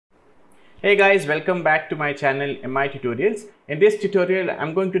Hey guys, welcome back to my channel MiTutorials. In this tutorial,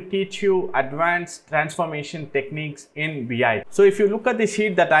 I'm going to teach you advanced transformation techniques in BI. So if you look at the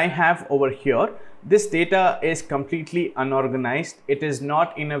sheet that I have over here, this data is completely unorganized. It is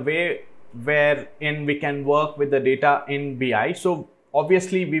not in a way wherein we can work with the data in BI. So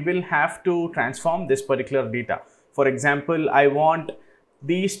obviously we will have to transform this particular data. For example, I want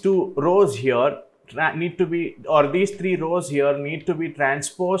these two rows here these three rows here need to be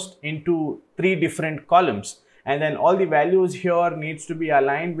transposed into three different columns, and then all the values here needs to be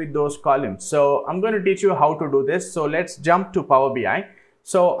aligned with those columns. So I'm going to teach you how to do this. So let's jump to Power BI.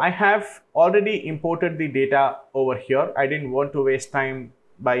 So I have already imported the data over here. I didn't want to waste time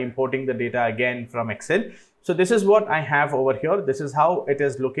by importing the data again from Excel. So this is what I have over here. This is how it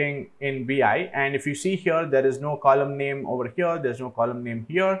is looking in BI. And if you see here, there is no column name over here. There's no column name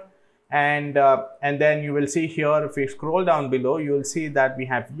here. And then you will see here, if we scroll down below, you will see that we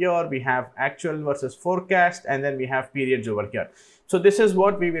have year, we have actual versus forecast, and then we have periods over here. So this is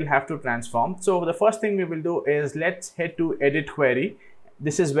what we will have to transform. So the first thing we will do is let's head to edit query.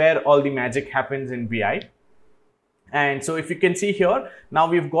 This is where all the magic happens in BI. And so if you can see here, now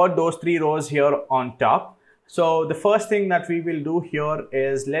we've got those three rows here on top. So the first thing that we will do here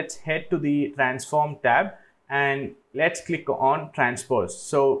is let's head to the transform tab and let's click on transpose.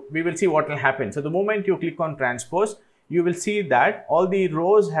 So we will see what will happen. So the moment you click on transpose, you will see that all the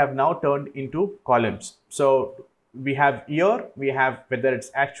rows have now turned into columns. So we have year, we have whether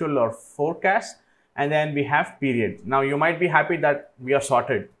it's actual or forecast, and then we have period. Now you might be happy that we are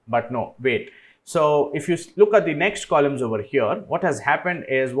sorted, but no, wait. So if you look at the next columns over here, what has happened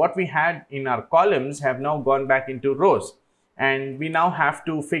is what we had in our columns have now gone back into rows, and we now have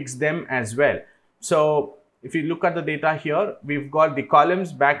to fix them as well. So if you look at the data here, we've got the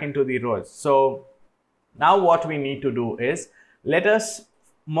columns back into the rows. So now what we need to do is let us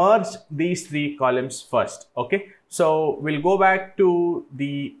merge these three columns first. Okay, so we'll go back to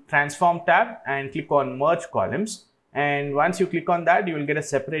the transform tab and click on merge columns. And once you click on that, you will get a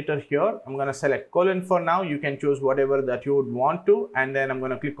separator here. I'm going to select colon for now. You can choose whatever that you would want to, and then I'm going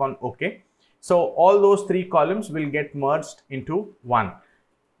to click on OK. So all those three columns will get merged into one.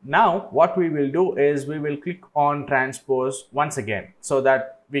 Now what we will do is we will click on transpose once again so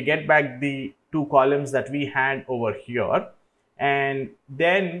that we get back the two columns that we had over here, and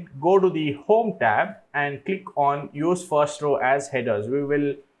then go to the home tab and click on use first row as headers. We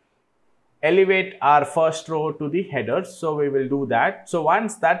will elevate our first row to the headers. So we will do that. So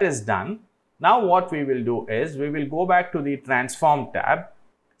once that is done, now what we will do is we will go back to the transform tab,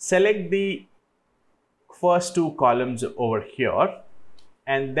 select the first two columns over here,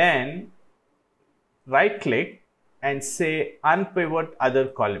 and then right click and say unpivot other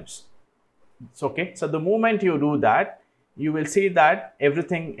columns. It's okay. So the moment you do that, you will see that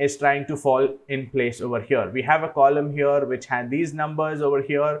everything is trying to fall in place over here. We have a column here which had these numbers over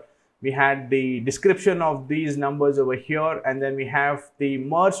here. We had the description of these numbers over here, and then we have the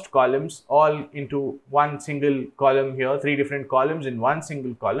merged columns all into one single column here, three different columns in one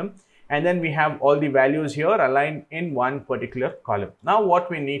single column. And then we have all the values here aligned in one particular column. Now what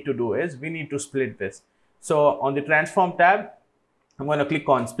we need to do is we need to split this. So on the transform tab, I'm going to click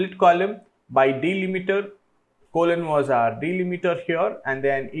on split column by delimiter. Colon was our delimiter here, and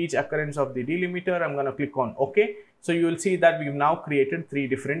then each occurrence of the delimiter, I'm going to click on OK. So you will see that we've now created three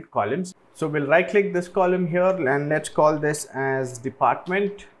different columns. So we'll right click this column here and let's call this as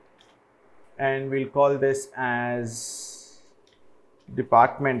department, and we'll call this as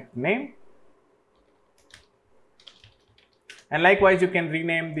department name. And likewise, you can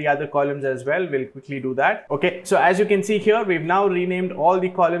rename the other columns as well. We'll quickly do that. Okay, so as you can see here, we've now renamed all the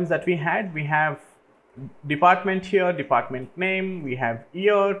columns that we had. We have department here, department name, we have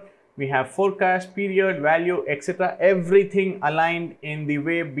year, we have forecast, period, value, etc. Everything aligned in the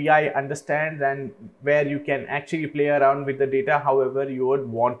way BI understands and where you can actually play around with the data however you would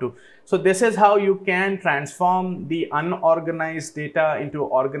want to. So this is how you can transform the unorganized data into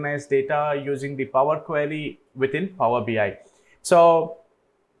organized data using the Power Query within Power BI. So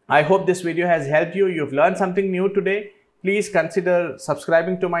I hope this video has helped you. You've learned something new today. Please consider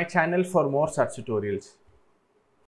subscribing to my channel for more such tutorials.